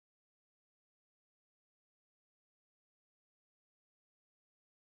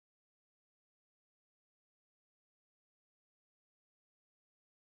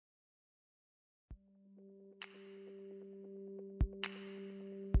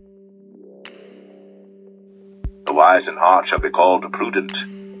wise in heart shall be called prudent,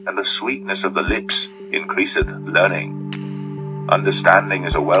 and the sweetness of the lips increaseth learning. Understanding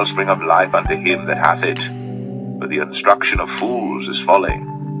is a wellspring of life unto him that hath it, but the instruction of fools is folly.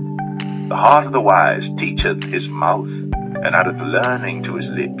 The heart of the wise teacheth his mouth, and addeth learning to his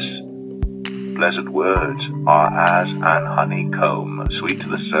lips. Pleasant words are as an honeycomb, sweet to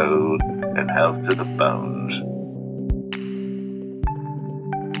the soul, and health to the bones.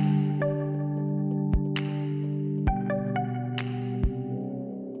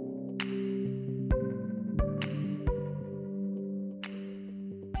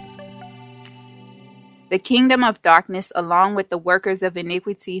 The kingdom of darkness, along with the workers of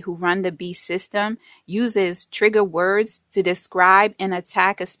iniquity who run the beast system, uses trigger words to describe and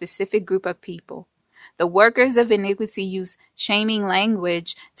attack a specific group of people. The workers of iniquity use shaming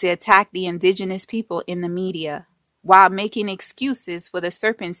language to attack the indigenous people in the media, while making excuses for the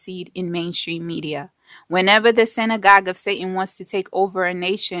serpent seed in mainstream media. Whenever the synagogue of Satan wants to take over a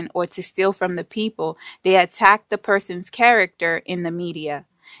nation or to steal from the people, they attack the person's character in the media.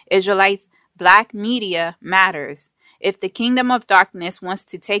 Israelites, Black media matters. If the kingdom of darkness wants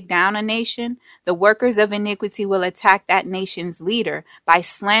to take down a nation, the workers of iniquity will attack that nation's leader by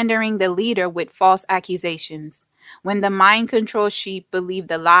slandering the leader with false accusations. When the mind-controlled sheep believe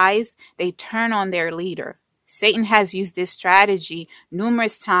the lies, they turn on their leader. Satan has used this strategy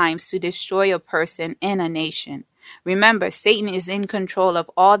numerous times to destroy a person and a nation. Remember, Satan is in control of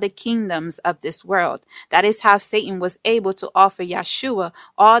all the kingdoms of this world. That is how Satan was able to offer Yeshua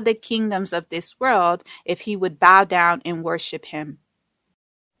all the kingdoms of this world if he would bow down and worship him.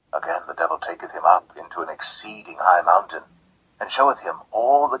 Again the devil taketh him up into an exceeding high mountain, and showeth him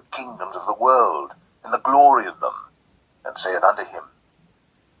all the kingdoms of the world, and the glory of them, and saith unto him,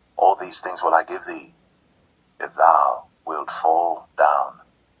 All these things will I give thee, if thou wilt fall down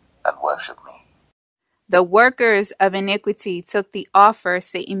and worship me. The workers of iniquity took the offer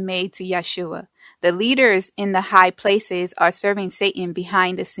Satan made to Yeshua. The leaders in the high places are serving Satan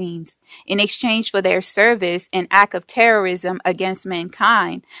behind the scenes. In exchange for their service and act of terrorism against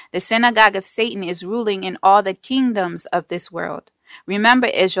mankind, the synagogue of Satan is ruling in all the kingdoms of this world. Remember,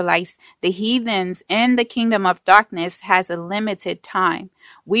 Israelites, the heathens in the kingdom of darkness has a limited time.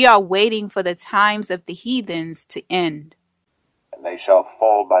 We are waiting for the times of the heathens to end. And they shall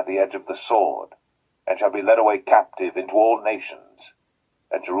fall by the edge of the sword, and shall be led away captive into all nations.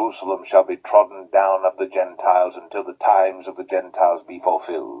 And Jerusalem shall be trodden down of the Gentiles until the times of the Gentiles be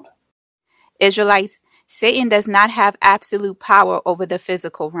fulfilled. Israelites, Satan does not have absolute power over the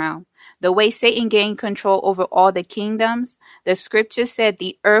physical realm. The way Satan gained control over all the kingdoms, the scripture said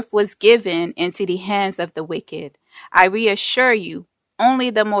the earth was given into the hands of the wicked. I reassure you,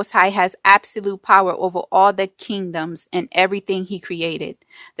 only the Most High has absolute power over all the kingdoms and everything he created.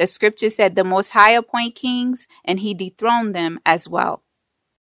 The scripture said the Most High appoint kings, and he dethroned them as well.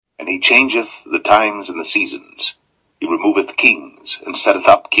 And he changeth the times and the seasons. He removeth kings, and setteth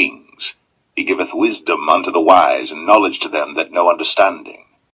up kings. He giveth wisdom unto the wise, and knowledge to them that know understanding.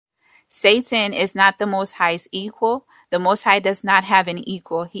 Satan is not the Most High's equal. The Most High does not have an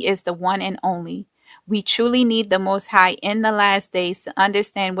equal. He is the one and only. We truly need the Most High in the last days to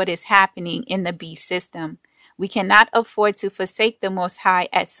understand what is happening in the beast system. We cannot afford to forsake the Most High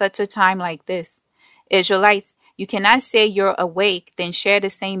at such a time like this. Israelites, you cannot say you're awake, then share the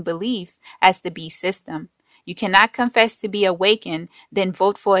same beliefs as the beast system. You cannot confess to be awakened, then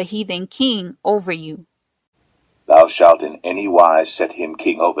vote for a heathen king over you. Thou shalt in any wise set him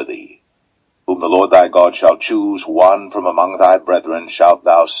king over thee. Whom the Lord thy God shall choose, one from among thy brethren shalt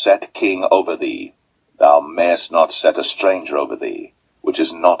thou set king over thee. Thou mayest not set a stranger over thee, which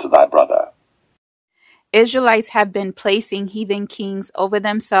is not thy brother. Israelites have been placing heathen kings over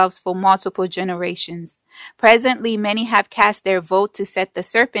themselves for multiple generations. Presently, many have cast their vote to set the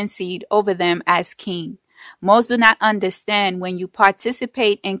serpent seed over them as king. Most do not understand when you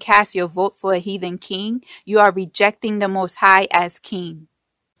participate and cast your vote for a heathen king, you are rejecting the Most High as king.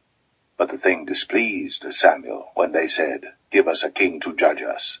 But the thing displeased Samuel when they said, Give us a king to judge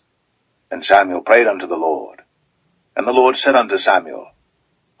us. And Samuel prayed unto the Lord. And the Lord said unto Samuel,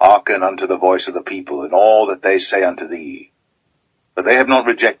 Hearken unto the voice of the people, in all that they say unto thee. For they have not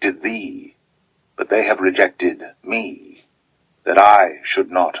rejected thee, but they have rejected me, that I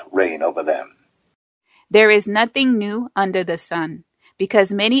should not reign over them. There is nothing new under the sun.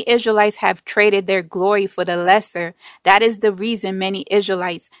 Because many Israelites have traded their glory for the lesser, that is the reason many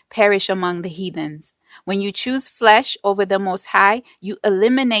Israelites perish among the heathens. When you choose flesh over the Most High, you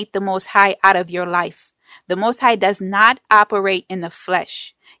eliminate the Most High out of your life. The Most High does not operate in the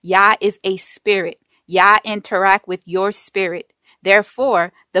flesh. Yah is a spirit. Yah interact with your spirit.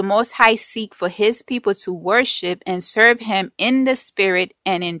 Therefore, the Most High seek for his people to worship and serve him in the spirit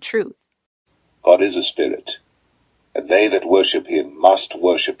and in truth. God is a spirit, and they that worship him must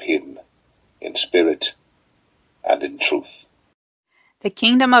worship him in spirit and in truth. The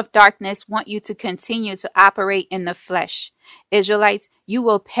kingdom of darkness want you to continue to operate in the flesh. Israelites, you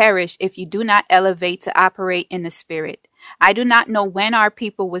will perish if you do not elevate to operate in the spirit. I do not know when our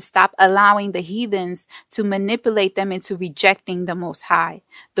people will stop allowing the heathens to manipulate them into rejecting the Most High.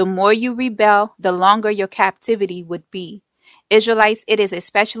 The more you rebel, the longer your captivity would be. Israelites, it is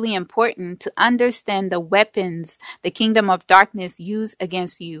especially important to understand the weapons the kingdom of darkness use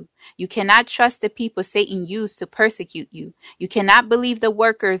against you. You cannot trust the people Satan used to persecute you. You cannot believe the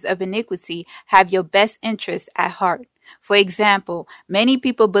workers of iniquity have your best interests at heart. For example, many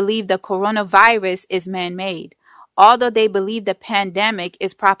people believe the coronavirus is man-made. Although they believe the pandemic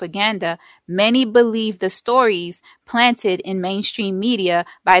is propaganda, many believe the stories planted in mainstream media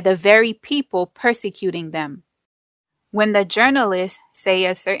by the very people persecuting them. When the journalists say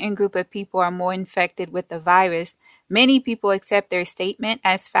a certain group of people are more infected with the virus, many people accept their statement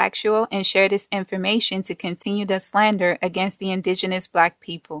as factual and share this information to continue the slander against the indigenous Black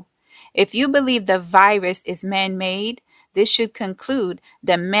people. If you believe the virus is man-made, this should conclude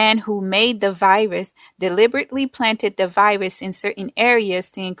the man who made the virus deliberately planted the virus in certain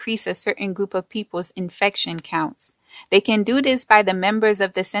areas to increase a certain group of people's infection counts. They can do this by the members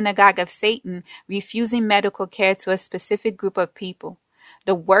of the synagogue of Satan refusing medical care to a specific group of people,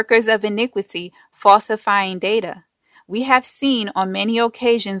 the workers of iniquity falsifying data. We have seen on many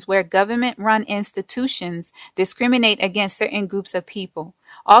occasions where government-run institutions discriminate against certain groups of people.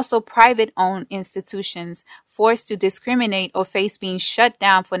 Also, private-owned institutions forced to discriminate or face being shut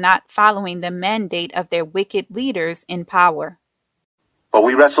down for not following the mandate of their wicked leaders in power. For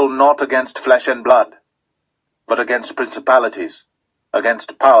we wrestle not against flesh and blood, but against principalities,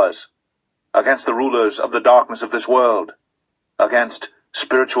 against powers, against the rulers of the darkness of this world, against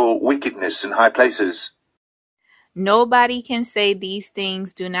spiritual wickedness in high places. Nobody can say these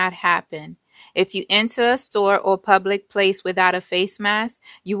things do not happen. If you enter a store or public place without a face mask,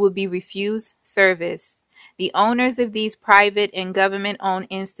 you will be refused service. The owners of these private and government-owned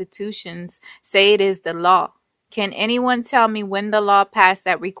institutions say it is the law. Can anyone tell me when the law passed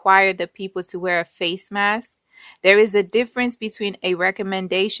that required the people to wear a face mask? There is a difference between a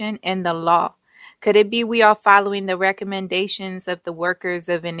recommendation and the law. Could it be we are following the recommendations of the workers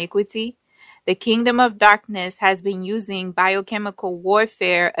of iniquity? The kingdom of darkness has been using biochemical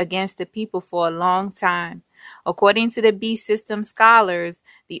warfare against the people for a long time. According to the beast system scholars,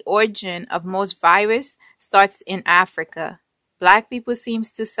 the origin of most virus starts in Africa. Black people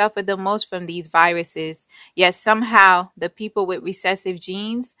seems to suffer the most from these viruses, yet somehow the people with recessive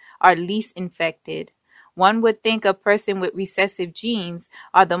genes are least infected. One would think a person with recessive genes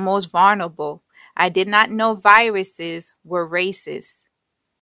are the most vulnerable. I did not know viruses were racist.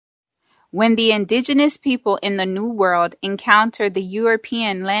 When the indigenous people in the New World encountered the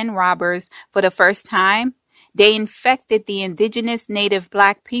European land robbers for the first time, they infected the indigenous native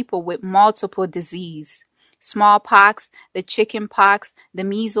Black people with multiple disease. Smallpox, the chicken pox, the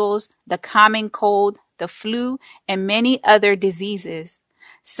measles, the common cold, the flu, and many other diseases.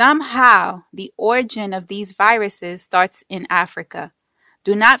 Somehow, the origin of these viruses starts in Africa.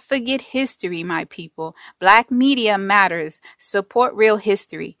 Do not forget history, my people. Black media matters. Support real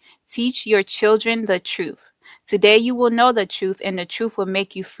history. Teach your children the truth. Today you will know the truth, and the truth will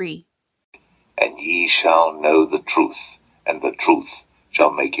make you free. And ye shall know the truth, and the truth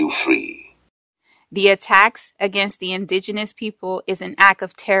shall make you free. The attacks against the indigenous people is an act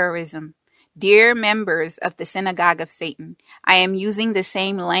of terrorism. Dear members of the synagogue of Satan, I am using the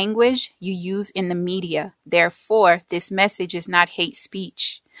same language you use in the media. Therefore, this message is not hate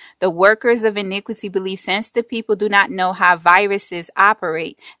speech. The workers of iniquity believe since the people do not know how viruses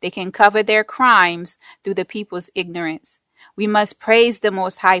operate, they can cover their crimes through the people's ignorance. We must praise the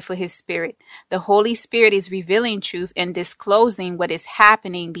Most High for His Spirit. The Holy Spirit is revealing truth and disclosing what is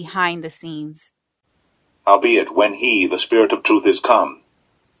happening behind the scenes. Howbeit, when He, the Spirit of truth, is come,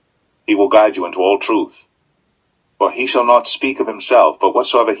 He will guide you into all truth. For He shall not speak of Himself, but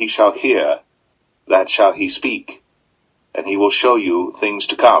whatsoever He shall hear, that shall He speak, and He will show you things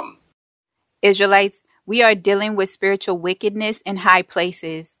to come. Israelites, we are dealing with spiritual wickedness in high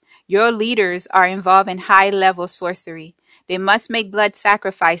places. Your leaders are involved in high-level sorcery. They must make blood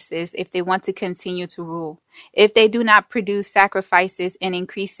sacrifices if they want to continue to rule. If they do not produce sacrifices and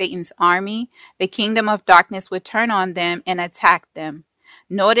increase Satan's army, the kingdom of darkness will turn on them and attack them.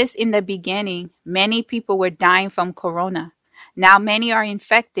 Notice in the beginning, many people were dying from corona. Now many are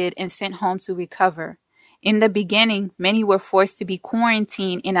infected and sent home to recover. In the beginning, many were forced to be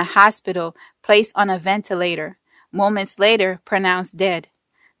quarantined in a hospital, placed on a ventilator, moments later pronounced dead.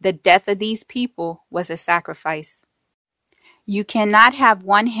 The death of these people was a sacrifice. You cannot have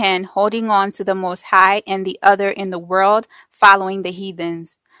one hand holding on to the Most High and the other in the world following the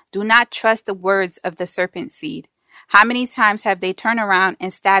heathens. Do not trust the words of the serpent seed. How many times have they turned around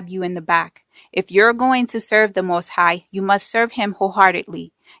and stabbed you in the back? If you're going to serve the Most High, you must serve Him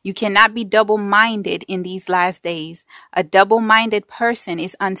wholeheartedly. You cannot be double-minded in these last days. A double-minded person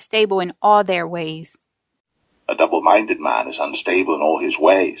is unstable in all their ways. A double-minded man is unstable in all his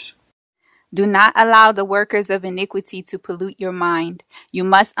ways. Do not allow the workers of iniquity to pollute your mind. You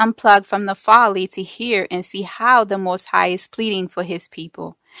must unplug from the folly to hear and see how the Most High is pleading for His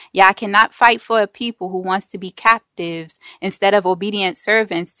people. Yah cannot fight for a people who wants to be captives instead of obedient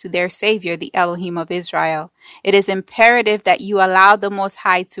servants to their Savior, the Elohim of Israel. It is imperative that you allow the Most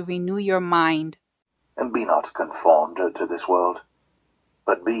High to renew your mind. And be not conformed to this world,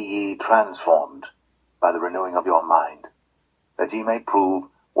 but be ye transformed by the renewing of your mind, that ye may prove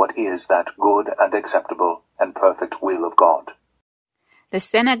what is that good and acceptable and perfect will of God. The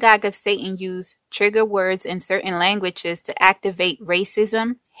synagogue of Satan used trigger words in certain languages to activate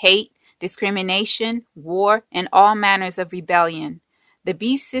racism, hate, discrimination, war, and all manners of rebellion. The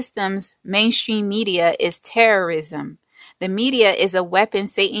beast system's mainstream media is terrorism. The media is a weapon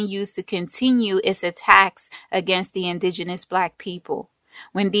Satan used to continue its attacks against the indigenous black people.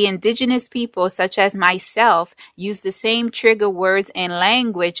 When the indigenous people, such as myself, use the same trigger words and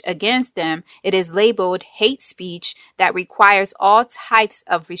language against them, it is labeled hate speech that requires all types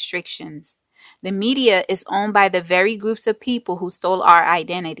of restrictions. The media is owned by the very groups of people who stole our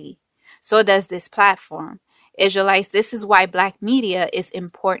identity. So does this platform. Israelites, this is why black media is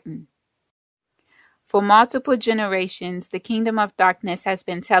important. For multiple generations, the kingdom of darkness has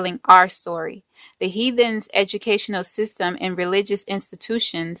been telling our story. The heathens' educational system and religious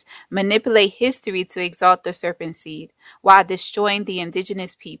institutions manipulate history to exalt the serpent seed while destroying the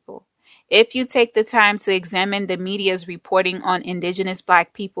indigenous people. If you take the time to examine the media's reporting on indigenous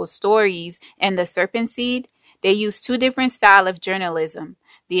black people's stories and the serpent seed, they use two different styles of journalism.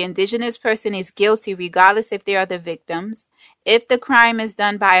 The indigenous person is guilty regardless if they are the victims. If the crime is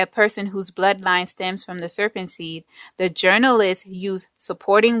done by a person whose bloodline stems from the serpent seed, the journalists use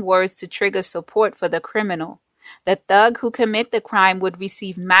supporting words to trigger support for the criminal. The thug who commit the crime would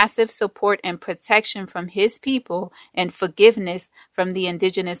receive massive support and protection from his people and forgiveness from the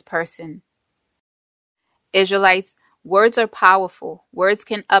indigenous person. Israelites, words are powerful. Words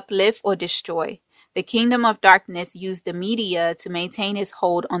can uplift or destroy. The kingdom of darkness used the media to maintain its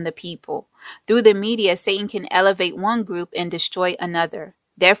hold on the people. Through the media, Satan can elevate one group and destroy another.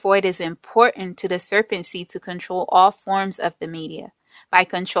 Therefore, it is important to the serpent seed to control all forms of the media. By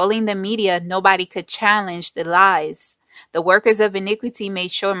controlling the media, nobody could challenge the lies. The workers of iniquity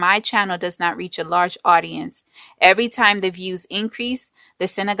made sure my channel does not reach a large audience. Every time the views increase, the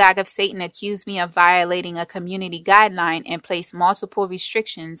synagogue of Satan accused me of violating a community guideline and placed multiple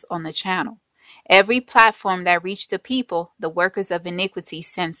restrictions on the channel. Every platform that reached the people, the workers of iniquity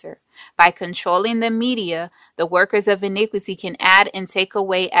censor. By controlling the media, the workers of iniquity can add and take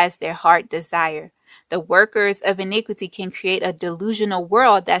away as their heart desire. The workers of iniquity can create a delusional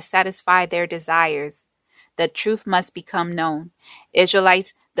world that satisfies their desires. The truth must become known.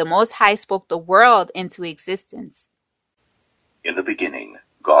 Israelites, the Most High spoke the world into existence. In the beginning,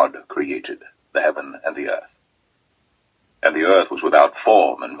 God created the heaven and the earth. And the earth was without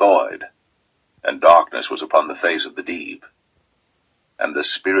form and void, and darkness was upon the face of the deep. And the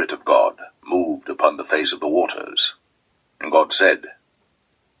Spirit of God moved upon the face of the waters. And God said,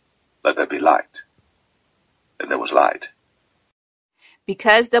 "Let there be light." And there was light.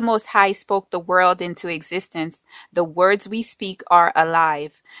 Because the Most High spoke the world into existence, the words we speak are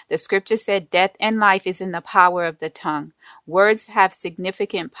alive. The scripture said death and life is in the power of the tongue. Words have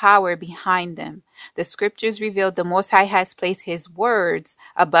significant power behind them. The scriptures reveal the Most High has placed His words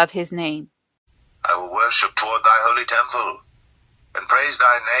above His name. I will worship toward thy holy temple, and praise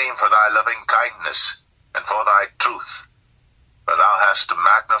thy name for thy loving kindness, and for thy truth. For thou hast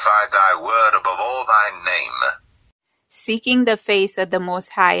magnified thy word above all thy name. Seeking the face of the Most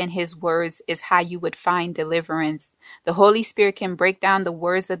High and His words is how you would find deliverance. The Holy Spirit can break down the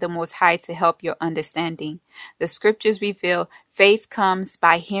words of the Most High to help your understanding. The scriptures reveal faith comes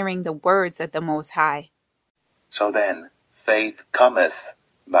by hearing the words of the Most High. So then, faith cometh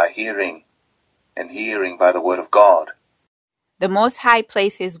by hearing, and hearing by the word of God. The Most High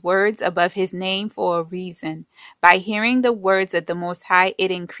placed His words above His name for a reason. By hearing the words of the Most High,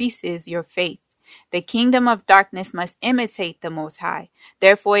 it increases your faith. The kingdom of darkness must imitate the Most High.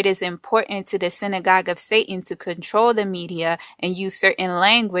 Therefore, it is important to the synagogue of Satan to control the media and use certain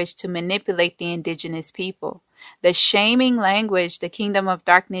language to manipulate the indigenous people. The shaming language the kingdom of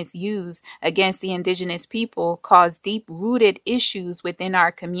darkness use against the indigenous people cause deep-rooted issues within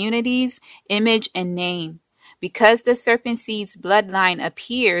our communities, image, and name. Because the serpent seed's bloodline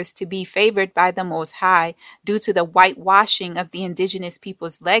appears to be favored by the Most High due to the whitewashing of the indigenous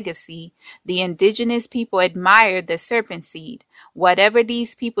people's legacy, the indigenous people admired the serpent seed. Whatever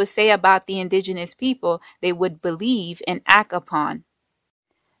these people say about the indigenous people, they would believe and act upon.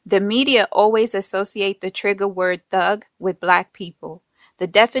 The media always associate the trigger word thug with black people. The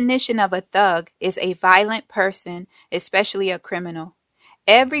definition of a thug is a violent person, especially a criminal.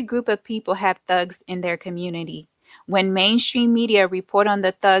 Every group of people have thugs in their community. When mainstream media report on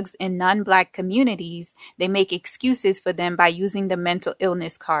the thugs in non-black communities, they make excuses for them by using the mental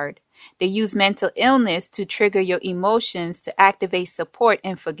illness card. They use mental illness to trigger your emotions to activate support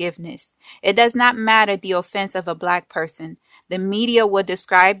and forgiveness. It does not matter the offense of a black person. The media will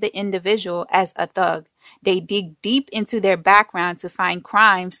describe the individual as a thug. They dig deep into their background to find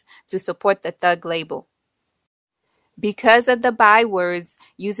crimes to support the thug label. Because of the bywords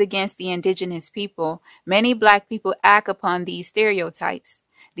used against the indigenous people, many black people act upon these stereotypes.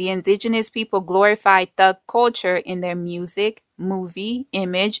 The indigenous people glorify thug culture in their music, movie,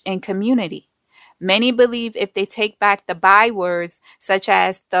 image, and community. Many believe if they take back the bywords such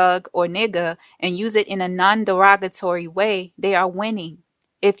as thug or nigga and use it in a non-derogatory way, they are winning.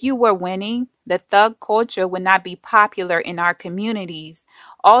 If you were winning, the thug culture would not be popular in our communities.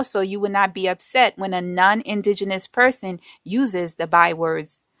 Also, you would not be upset when a non-indigenous person uses the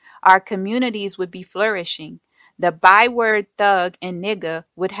bywords. Our communities would be flourishing. The byword thug and nigga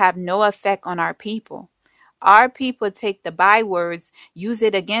would have no effect on our people. Our people take the bywords, use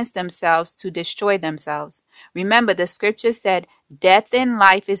it against themselves to destroy themselves. Remember, the scripture said, death and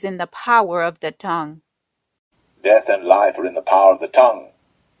life is in the power of the tongue. Death and life are in the power of the tongue,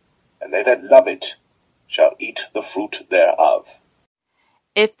 and they that love it shall eat the fruit thereof.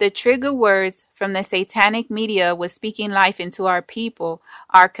 If the trigger words from the satanic media was speaking life into our people,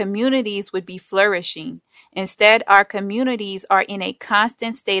 our communities would be flourishing. Instead, our communities are in a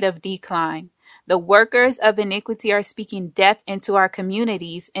constant state of decline. The workers of iniquity are speaking death into our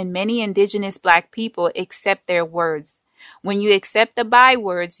communities, and many indigenous black people accept their words. When you accept the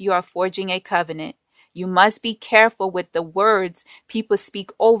bywords, you are forging a covenant. You must be careful with the words people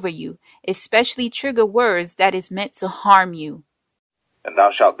speak over you, especially trigger words that is meant to harm you. And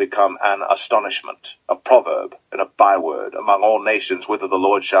thou shalt become an astonishment, a proverb, and a byword among all nations whither the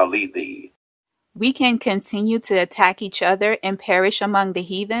Lord shall lead thee. We can continue to attack each other and perish among the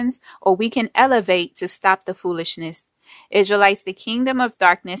heathens, or we can elevate to stop the foolishness. Israelites, the kingdom of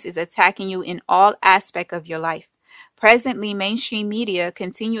darkness is attacking you in all aspects of your life. Presently, mainstream media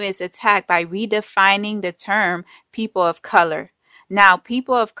continue its attack by redefining the term people of color. Now,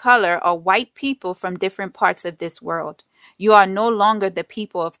 people of color are white people from different parts of this world. You are no longer the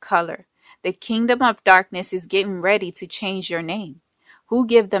people of color. The kingdom of darkness is getting ready to change your name. Who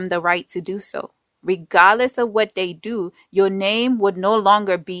give them the right to do so? Regardless of what they do, your name would no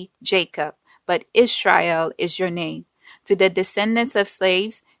longer be Jacob, but Israel is your name. To the descendants of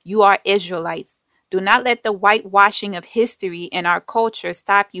slaves, you are Israelites. Do not let the whitewashing of history and our culture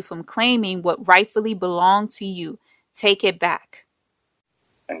stop you from claiming what rightfully belonged to you. Take it back.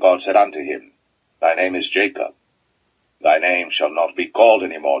 And God said unto him, Thy name is Jacob. Thy name shall not be called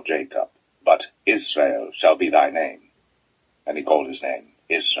any more Jacob, but Israel shall be thy name. And he called his name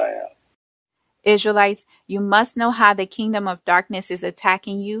Israel. Israelites, you must know how the kingdom of darkness is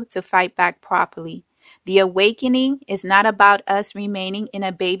attacking you to fight back properly. The awakening is not about us remaining in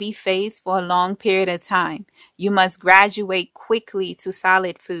a baby phase for a long period of time. You must graduate quickly to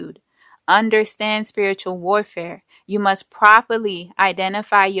solid food. Understand spiritual warfare. You must properly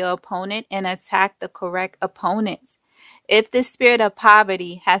identify your opponent and attack the correct opponent. If the spirit of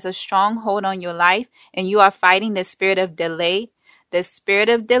poverty has a strong hold on your life and you are fighting the spirit of delay, the spirit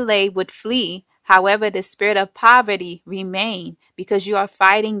of delay would flee. However, the spirit of poverty remain because you are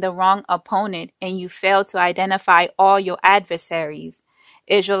fighting the wrong opponent and you fail to identify all your adversaries.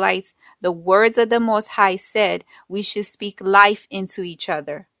 Israelites, the words of the Most High said we should speak life into each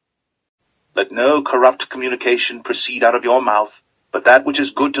other. Let no corrupt communication proceed out of your mouth, but that which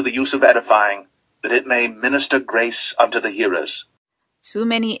is good to the use of edifying, that it may minister grace unto the hearers. Too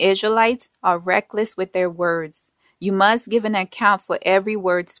many Israelites are reckless with their words. You must give an account for every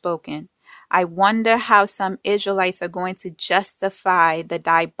word spoken. I wonder how some Israelites are going to justify the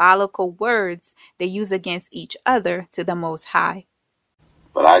diabolical words they use against each other to the Most High.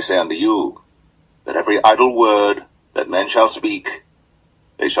 But I say unto you, that every idle word that men shall speak,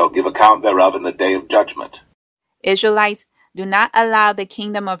 they shall give account thereof in the day of judgment. Israelites, do not allow the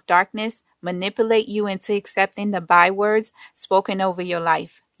kingdom of darkness manipulate you into accepting the bywords spoken over your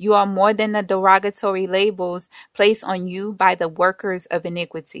life. You are more than the derogatory labels placed on you by the workers of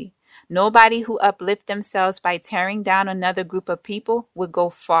iniquity. Nobody who uplift themselves by tearing down another group of people would go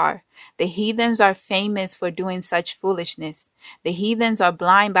far. The heathens are famous for doing such foolishness. The heathens are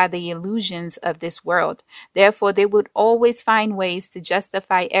blind by the illusions of this world. Therefore, they would always find ways to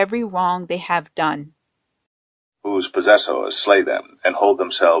justify every wrong they have done. Whose possessors slay them, and hold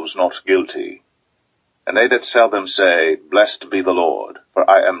themselves not guilty. And they that sell them say, Blessed be the Lord, for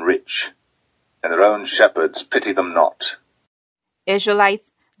I am rich. And their own shepherds pity them not.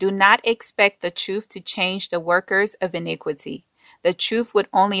 Israelites, do not expect the truth to change the workers of iniquity. The truth would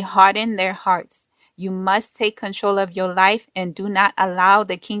only harden their hearts. You must take control of your life and do not allow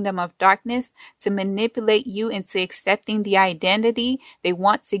the kingdom of darkness to manipulate you into accepting the identity they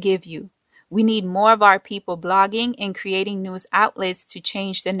want to give you. We need more of our people blogging and creating news outlets to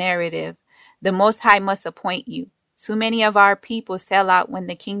change the narrative. The Most High must appoint you. Too many of our people sell out when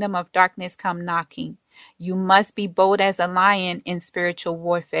the kingdom of darkness come knocking. You must be bold as a lion in spiritual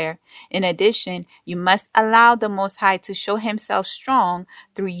warfare. In addition, you must allow the Most High to show himself strong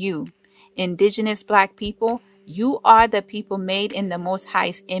through you. Indigenous Black people, you are the people made in the Most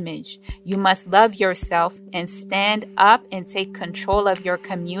High's image. You must love yourself and stand up and take control of your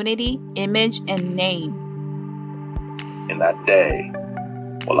community, image, and name. In that day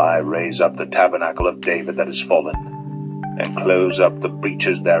will I raise up the tabernacle of David that is fallen, and close up the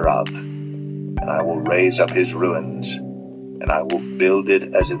breaches thereof. And I will raise up his ruins, and I will build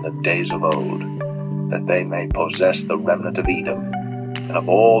it as in the days of old, that they may possess the remnant of Edom, and of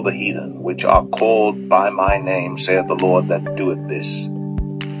all the heathen which are called by my name, saith the Lord that doeth this.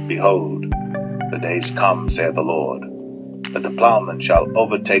 Behold, the days come, saith the Lord, that the plowman shall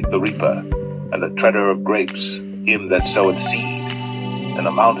overtake the reaper, and the treader of grapes him that soweth seed, and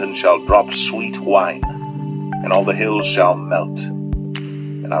the mountains shall drop sweet wine, and all the hills shall melt.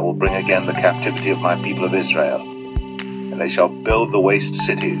 And I will bring again the captivity of my people of Israel, and they shall build the waste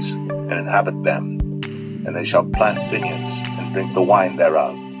cities, and inhabit them, and they shall plant vineyards, and drink the wine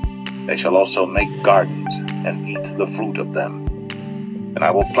thereof. They shall also make gardens, and eat the fruit of them. And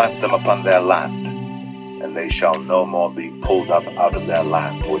I will plant them upon their land, and they shall no more be pulled up out of their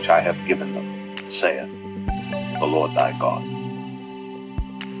land which I have given them, saith the Lord thy God.